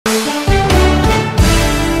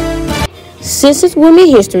Since it's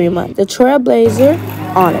Women's History Month, the Trailblazer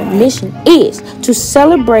Honor mission is to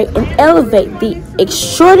celebrate and elevate the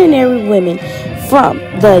extraordinary women from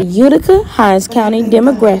the Utica, Hinds County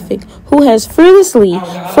demographic who has fearlessly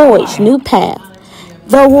forged new paths.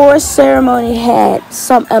 The award ceremony had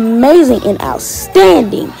some amazing and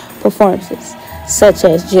outstanding performances, such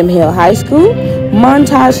as Jim Hill High School,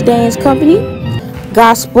 Montage Dance Company,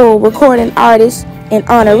 gospel recording artist and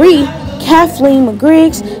honoree Kathleen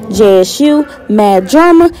McGriggs, JSU, Mad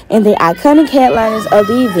Drama, and the iconic headliners of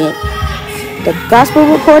the event, the gospel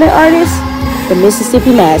recording artist, the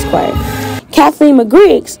Mississippi Mass Choir. Kathleen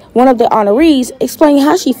McGriggs, one of the honorees, explained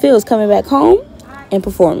how she feels coming back home and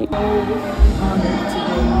performing. I'm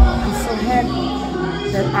so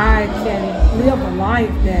happy that I can live a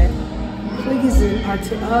life that pleasing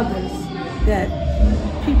unto others, that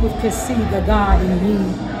people can see the God in me.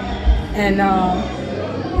 And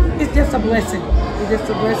it's just a blessing. It's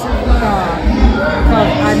just a blessing from God.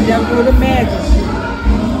 Because I never would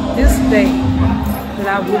imagine this day that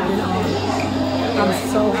I would be honored. I'm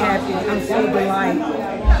so happy. I'm so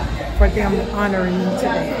delighted for them honoring me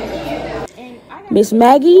today. Miss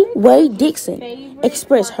Maggie Wade Dixon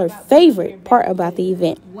expressed her favorite part about the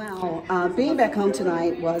event. Wow, being back home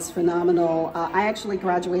tonight was phenomenal. I actually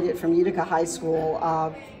graduated from Utica High School.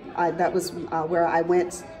 That was where I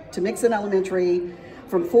went to Mixon Elementary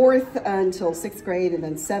from 4th until 6th grade, and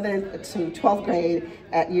then 7th to 12th grade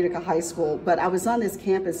at Utica High School. But I was on this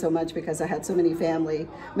campus so much because I had so many family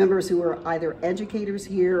members who were either educators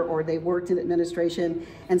here or they worked in administration,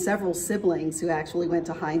 and several siblings who actually went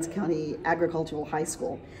to Hinds County Agricultural High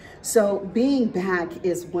School. So being back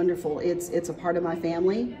is wonderful. It's a part of my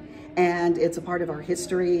family, and it's a part of our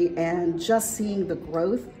history, and just seeing the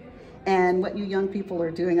growth and what you young people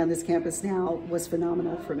are doing on this campus now was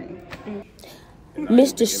phenomenal for me.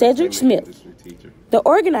 Mr. Cedric Smith, the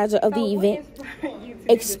organizer of the event,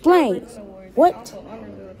 explains what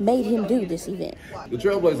made him do this event. The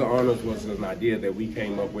Trailblazer Honors was an idea that we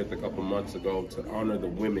came up with a couple months ago to honor the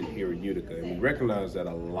women here in Utica. And we recognize that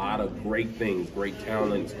a lot of great things, great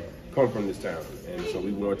talents come from this town. And so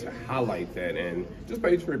we wanted to highlight that and just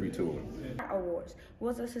pay tribute to them. Awards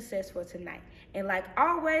was a success for tonight. And like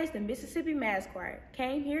always, the Mississippi Mass Choir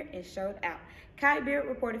came here and showed out. Kai Beard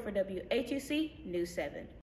reported for WHUC News 7.